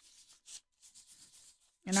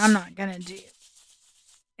 And I'm not going to do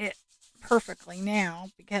it perfectly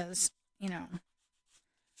now because, you know,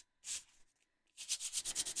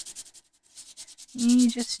 You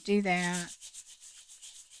just do that.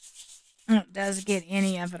 And it does get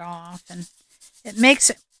any of it off, and it makes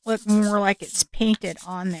it look more like it's painted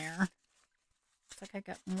on there. Looks like I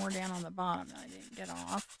got more down on the bottom that I didn't get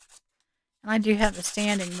off. And I do have a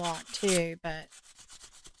sanding block too, but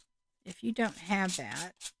if you don't have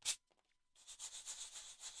that,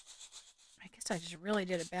 I guess I just really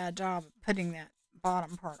did a bad job of putting that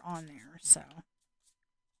bottom part on there, so.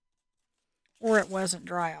 Or it wasn't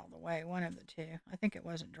dry all the way, one of the two. I think it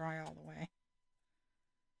wasn't dry all the way.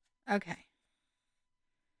 Okay.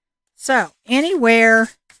 So, anywhere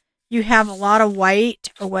you have a lot of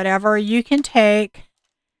white or whatever, you can take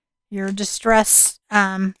your Distress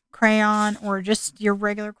crayon or just your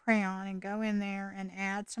regular crayon and go in there and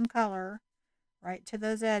add some color right to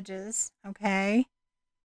those edges, okay?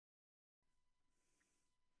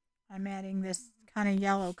 I'm adding this kind of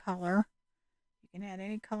yellow color. You can add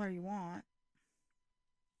any color you want.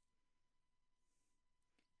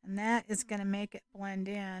 And that is going to make it blend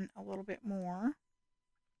in a little bit more.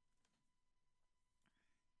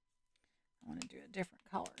 I want to do a different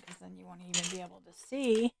color because then you won't even be able to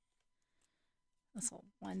see. This will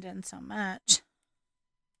blend in so much.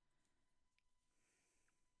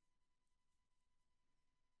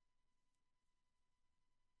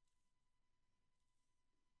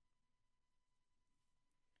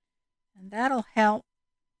 And that'll help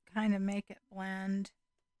kind of make it blend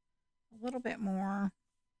a little bit more.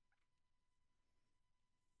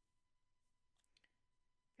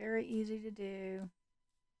 Very easy to do.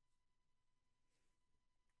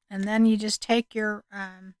 And then you just take your,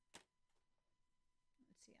 let's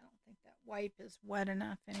see, I don't think that wipe is wet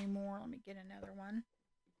enough anymore. Let me get another one.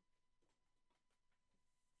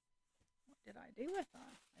 What did I do with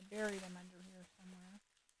them? I buried them under here somewhere.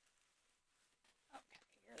 Okay,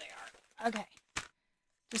 here they are. Okay.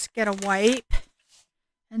 Just get a wipe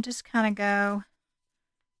and just kind of go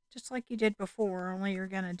just like you did before, only you're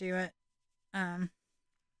going to do it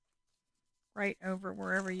right over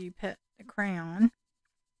wherever you put the crayon.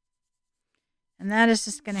 And that is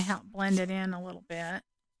just going to help blend it in a little bit.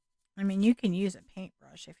 I mean, you can use a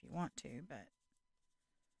paintbrush if you want to, but,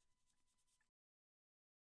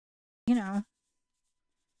 you know,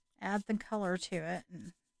 add the color to it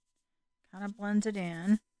and kind of blends it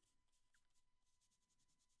in.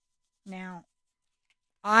 Now,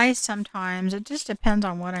 I sometimes, it just depends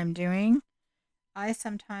on what I'm doing. I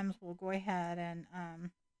sometimes will go ahead and,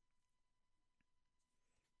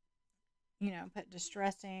 you know, put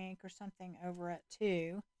Distress ink or something over it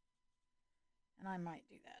too. And I might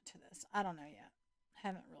do that to this. I don't know yet.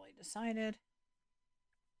 Haven't really decided.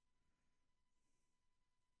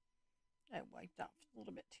 I wiped off a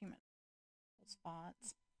little bit too much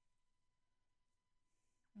spots.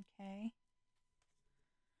 Okay.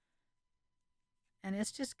 And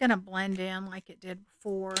it's just going to blend in like it did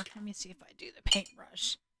before. Let me see if I do the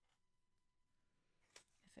paintbrush.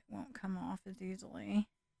 If it won't come off as easily.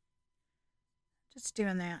 Just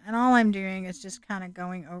doing that. And all I'm doing is just kind of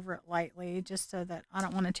going over it lightly just so that I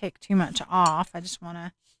don't want to take too much off. I just want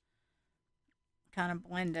to kind of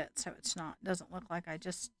blend it so it's not, doesn't look like I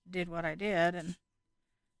just did what I did and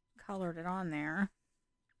colored it on there.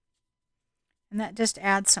 And that just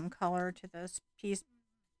adds some color to those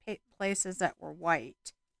places that were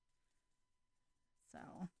white. So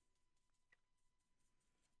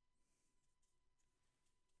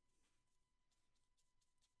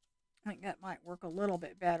I think that might work a little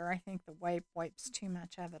bit better. I think the wipe wipes too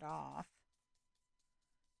much of it off.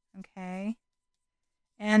 Okay.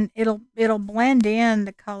 And it'll blend in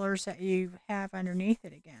the colors that you have underneath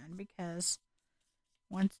it again, because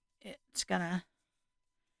once it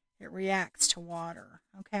reacts to water.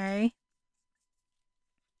 Okay.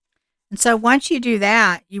 And so once you do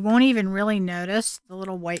that, you won't even really notice the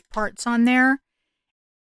little white parts on there.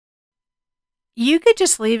 You could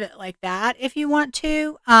just leave it like that if you want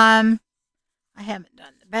to. I haven't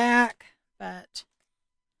done the back, but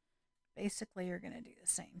basically you're going to do the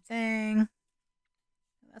same thing.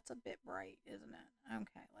 That's a bit bright, isn't it?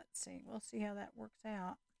 Okay, let's see. We'll see how that works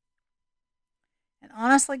out. And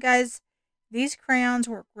honestly, guys, these crayons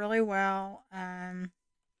work really well.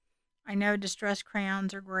 I know Distress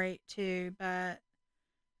crayons are great too, but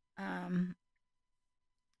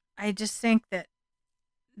I just think that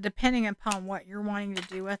depending upon what you're wanting to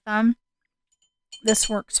do with them, this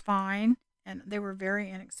works fine. And they were very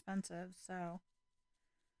inexpensive, so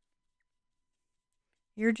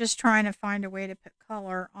you're just trying to find a way to put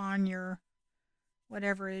color on your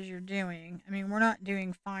whatever it is you're doing. I mean, we're not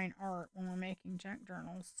doing fine art when we're making junk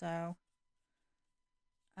journals, so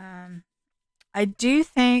I do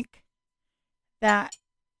think that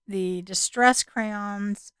the Distress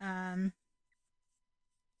crayons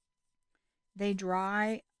they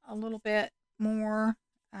dry a little bit more,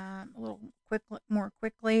 more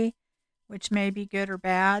quickly, which may be good or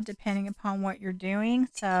bad depending upon what you're doing.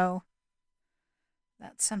 So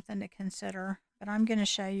that's something to consider. But I'm going to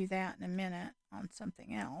show you that in a minute on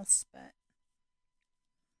something else. But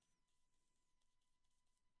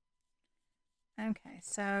okay,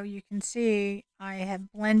 so you can see I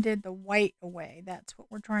have blended the white away. That's what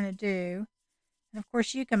we're trying to do. And of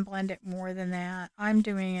course, you can blend it more than that. I'm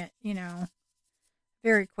doing it,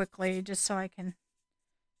 very quickly just so I can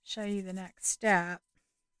show you the next step.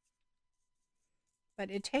 But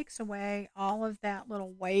it takes away all of that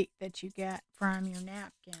little weight that you get from your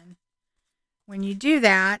napkin when you do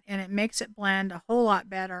that, and it makes it blend a whole lot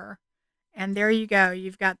better. And there you go.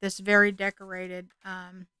 You've got this very decorated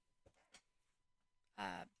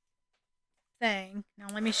thing. Now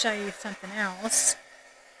let me show you something else.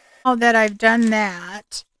 Now that I've done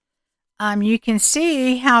that, you can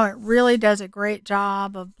see how it really does a great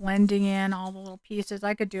job of blending in all the little pieces.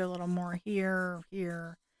 I could do a little more here or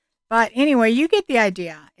here. But anyway, you get the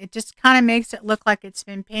idea. It just kind of makes it look like it's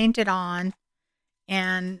been painted on.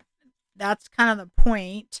 And that's kind of the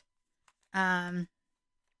point. And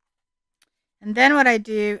then what I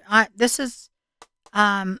do, this is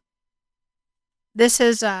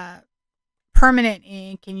a permanent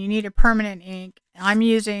ink, and you need a permanent ink. I'm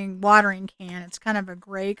using watering can. It's kind of a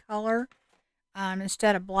gray color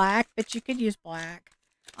instead of black, but you could use black.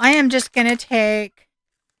 I am just going to take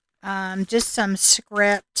just some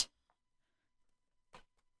script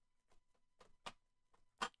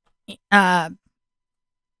I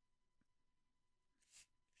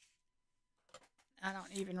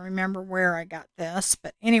don't even remember where I got this,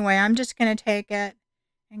 but anyway, I'm just going to take it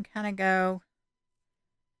and kind of go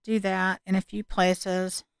do that in a few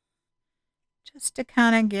places just to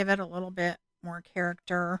kind of give it a little bit more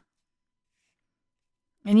character.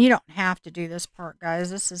 And you don't have to do this part,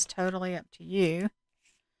 guys. This is totally up to you.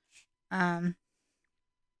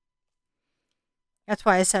 That's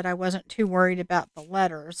why I said I wasn't too worried about the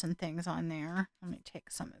letters and things on there. Let me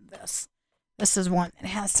take some of this. This is one that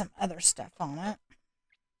has some other stuff on it.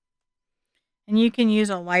 And you can use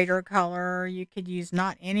a lighter color. You could use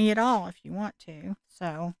not any at all if you want to.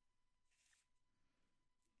 So,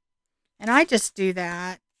 and I just do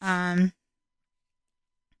that.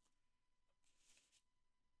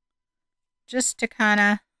 Just to kind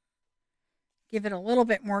of give it a little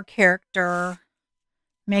bit more character.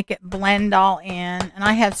 Make it blend all in. And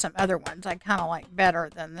I have some other ones I kind of like better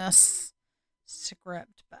than this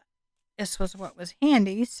script. But this was what was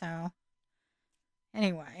handy. So,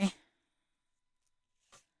 anyway.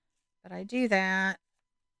 But I do that.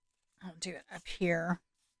 I'll do it up here.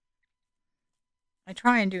 I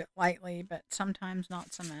try and do it lightly, but sometimes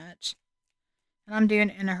not so much. And I'm doing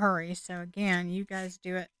it in a hurry. So again, you guys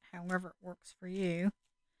do it however it works for you.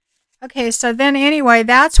 Okay, so then anyway,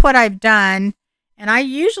 that's what I've done. And I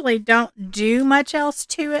usually don't do much else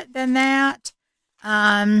to it than that.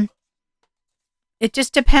 It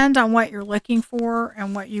just depends on what you're looking for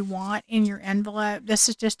and what you want in your envelope. This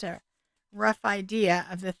is just a rough idea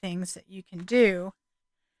of the things that you can do.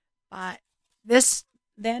 But this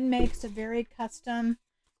then makes a very custom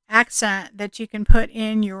accent that you can put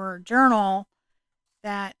in your journal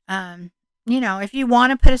that, if you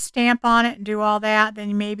want to put a stamp on it and do all that,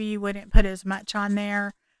 then maybe you wouldn't put as much on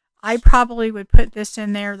there. I probably would put this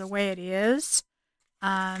in there the way it is,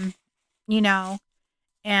 and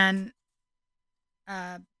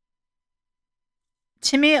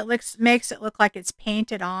to me it makes it look like it's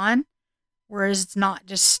painted on, whereas it's not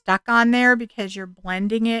just stuck on there because you're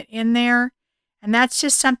blending it in there. And that's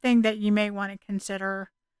just something that you may want to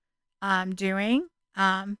consider doing.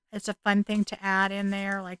 It's a fun thing to add in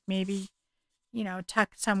there, like maybe,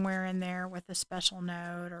 tuck somewhere in there with a special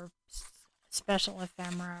note or special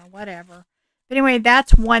ephemera, whatever. But anyway,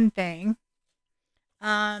 that's one thing.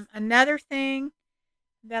 Another thing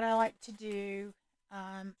that I like to do,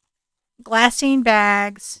 glassine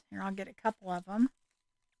bags. Here, I'll get a couple of them.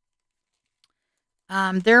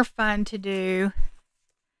 They're fun to do.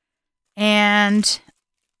 And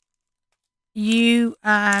you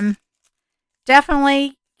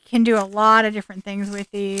definitely can do a lot of different things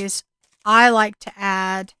with these. I like to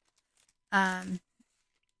add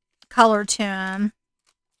color to them.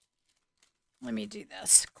 Let me do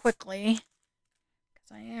this quickly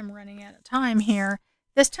because I am running out of time here.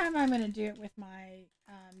 This time I'm going to do it with my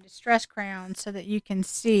Distress crayon so that you can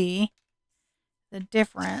see the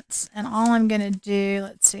difference. And all I'm going to do,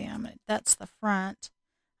 let's see, that's the front.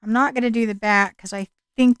 I'm not going to do the back because I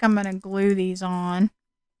think I'm going to glue these on.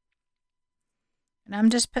 And I'm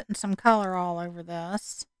just putting some color all over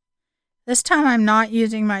this. This time I'm not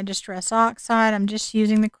using my Distress Oxide. I'm just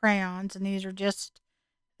using the crayons, and these are just,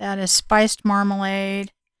 that is Spiced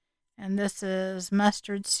Marmalade, and this is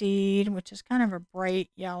Mustard Seed, which is kind of a bright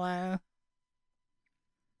yellow.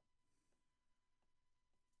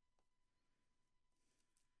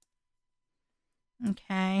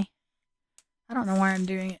 Okay. I don't know why I'm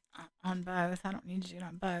doing it on both. I don't need to do it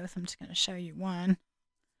on both. I'm just going to show you one.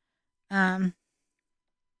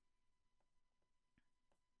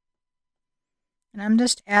 And I'm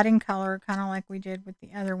just adding color, kind of like we did with the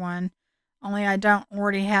other one, only I don't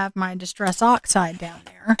already have my Distress Oxide down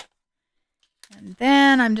there. And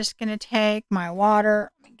then I'm just going to take my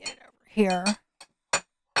water, let me get it over here.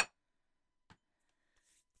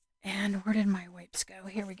 And where did my wipes go?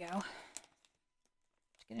 Here we go. I'm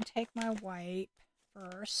just going to take my wipe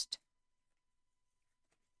first.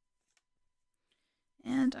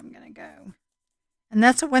 And I'm going to go. And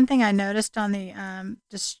that's the one thing I noticed on the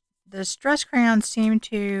Distress crayons seem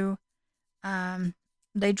to,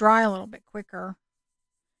 they dry a little bit quicker.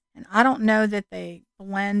 And I don't know that they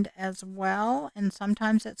blend as well. And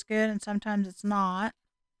sometimes it's good and sometimes it's not.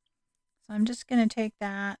 So I'm just going to take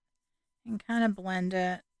that and kind of blend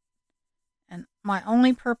it. And my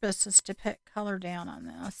only purpose is to put color down on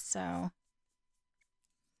this. So I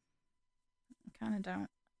kind of don't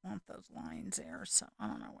want those lines there. So I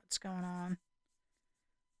don't know what's going on.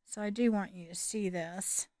 So I do want you to see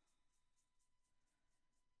this.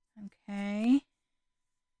 Okay.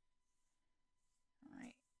 All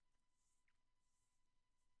right.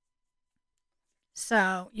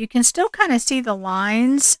 So you can still kind of see the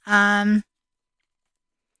lines. I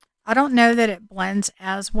don't know that it blends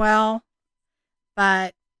as well,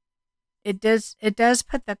 but it does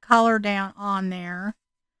put the color down on there.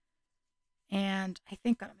 And I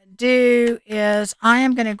think what I'm going to do is I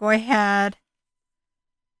am going to go ahead.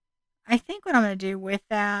 I think what I'm going to do with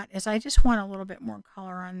that is I just want a little bit more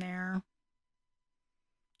color on there.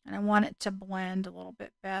 And I want it to blend a little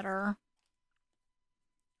bit better.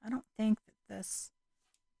 I don't think that this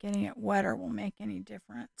getting it wetter will make any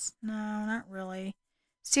difference. No, not really.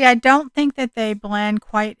 See, I don't think that they blend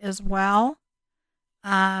quite as well.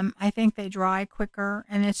 I think they dry quicker,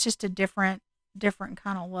 and it's just a different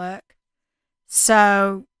kind of look.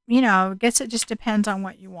 So, you know, I guess it just depends on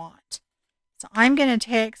what you want. So I'm going to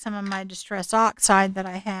take some of my Distress Oxide that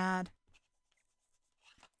I had,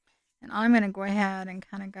 and I'm going to go ahead and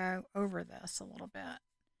kind of go over this a little bit,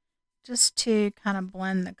 just to kind of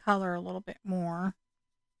blend the color a little bit more.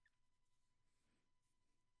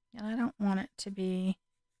 And I don't want it to be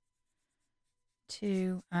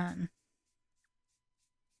too,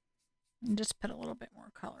 just put a little bit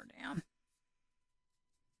more color down.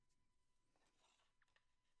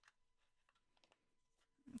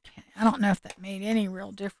 Okay, I don't know if that made any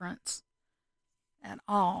real difference at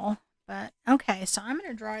all, but okay, so I'm going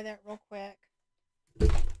to dry that real quick.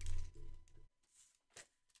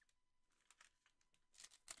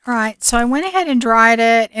 All right, so I went ahead and dried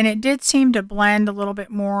it, and it did seem to blend a little bit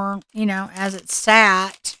more, you know, as it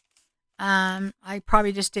sat. I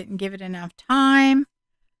probably just didn't give it enough time,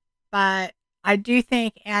 but I do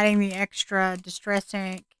think adding the extra Distress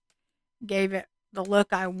ink gave it the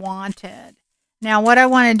look I wanted. Now, what I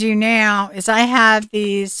want to do now is I have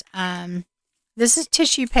these, this is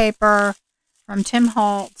tissue paper from Tim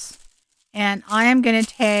Holtz, and I am going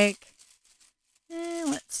to take,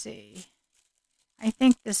 let's see, I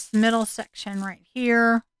think this middle section right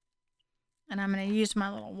here, and I'm going to use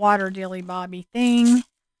my little water dilly bobby thing.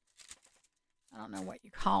 I don't know what you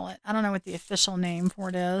call it. I don't know what the official name for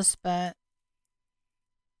it is, but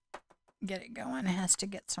get it going. It has to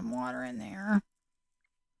get some water in there.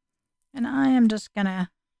 And I am just going to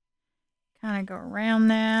kind of go around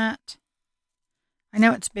that. I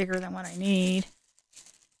know it's bigger than what I need,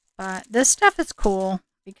 but this stuff is cool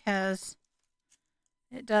because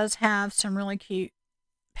it does have some really cute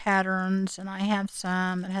patterns, and I have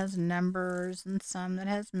some that has numbers and some that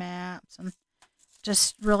has maps, and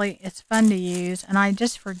just really, it's fun to use, and I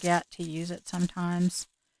just forget to use it sometimes.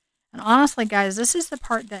 And honestly, guys, this is the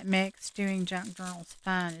part that makes doing junk journals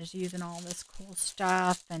fun, is using all this cool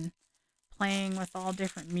stuff and playing with all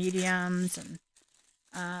different mediums, and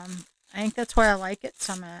I think that's why I like it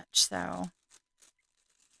so much. So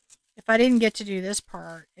if I didn't get to do this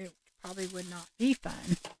part, it probably would not be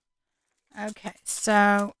fun. Okay,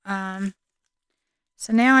 so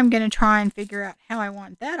so now I'm going to try and figure out how I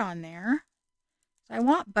want that on there. So I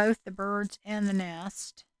want both the birds and the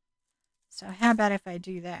nest. So how about if I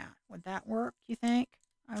do that? Would that work, you think?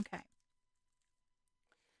 Okay.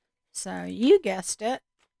 So you guessed it.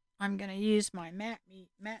 I'm going to use my matte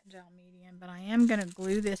gel medium, but I am going to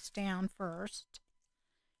glue this down first.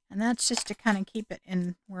 And that's just to kind of keep it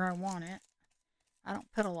in where I want it. I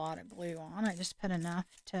don't put a lot of glue on. I just put enough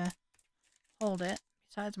to hold it.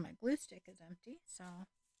 Besides, my glue stick is empty, so.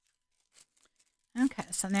 Okay,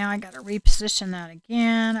 so now I got to reposition that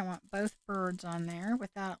again. I want both birds on there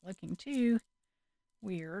without looking too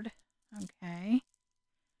weird. Okay.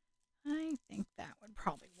 I think that would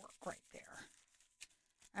probably work right there.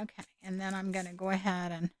 Okay, and then I'm going to go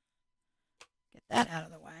ahead and get that out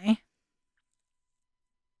of the way.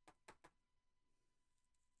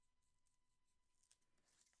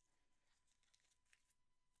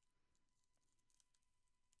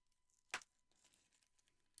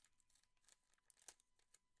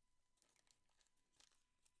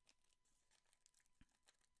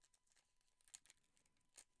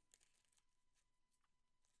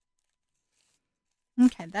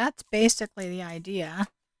 Okay, that's basically the idea.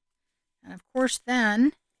 And of course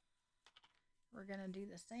then, we're going to do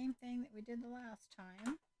the same thing that we did the last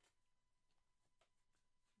time.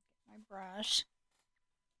 Get my brush.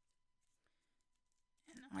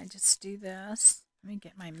 And I just do this. Let me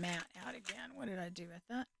get my mat out again. What did I do with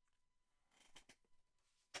it?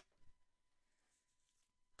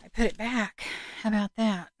 I put it back. How about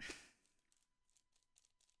that?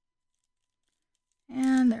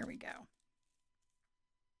 And there we go.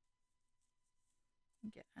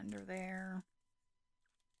 Get under there.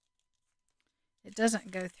 It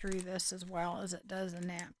doesn't go through this as well as it does a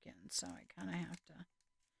napkin, so I kind of have to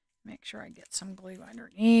make sure I get some glue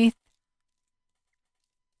underneath.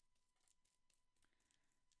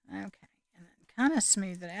 Okay, and then kind of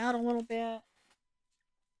smooth it out a little bit.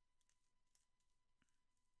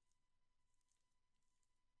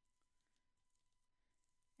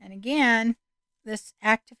 And again, this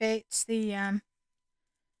activates the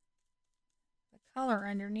color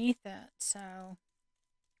underneath it, so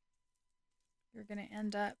you're going to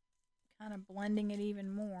end up kind of blending it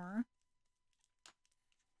even more.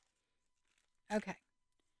 Okay,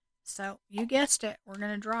 so you guessed it, we're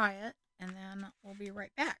going to dry it, and then we'll be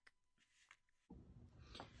right back.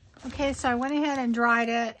 Okay, so I went ahead and dried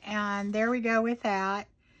it, and there we go with that.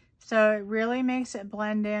 So it really makes it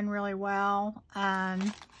blend in really well.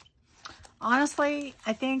 Honestly,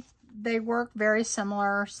 I think they work very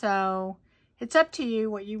similar, so it's up to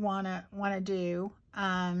you what you want to do.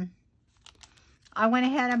 I went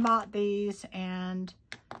ahead and bought these, and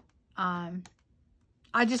I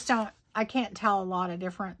can't tell a lot of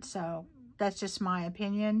difference, so that's just my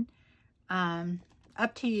opinion.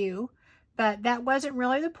 Up to you. But that wasn't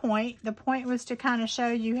really the point. The point was to kind of show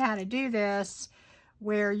you how to do this,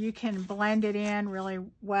 where you can blend it in really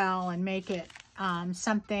well and make it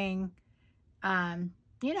something,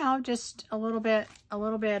 you know, just a little bit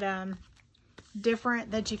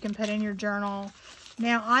different that you can put in your journal.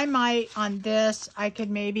 Now, I might, on this, I could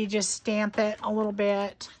maybe just stamp it a little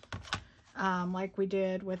bit, like we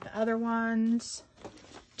did with the other ones,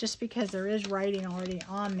 just because there is writing already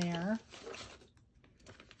on there.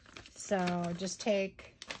 So just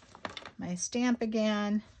take my stamp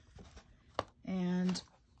again and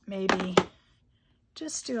maybe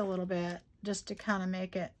just do a little bit just to kind of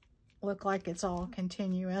make it look like it's all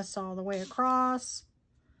continuous all the way across.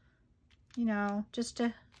 You know, just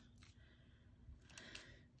to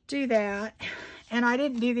do that. And I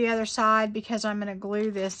didn't do the other side because I'm going to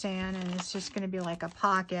glue this in, and it's just going to be like a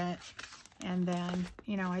pocket. And then,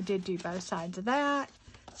 you know, I did do both sides of that.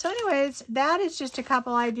 So anyways, that is just a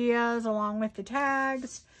couple ideas along with the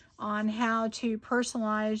tags on how to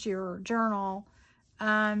personalize your journal.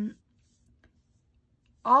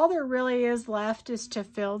 All there really is left is to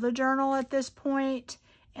fill the journal at this point,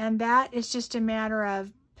 and that is just a matter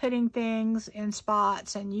of putting things in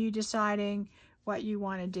spots and you deciding what you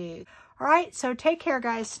want to do. All right, so take care,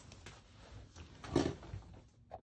 guys.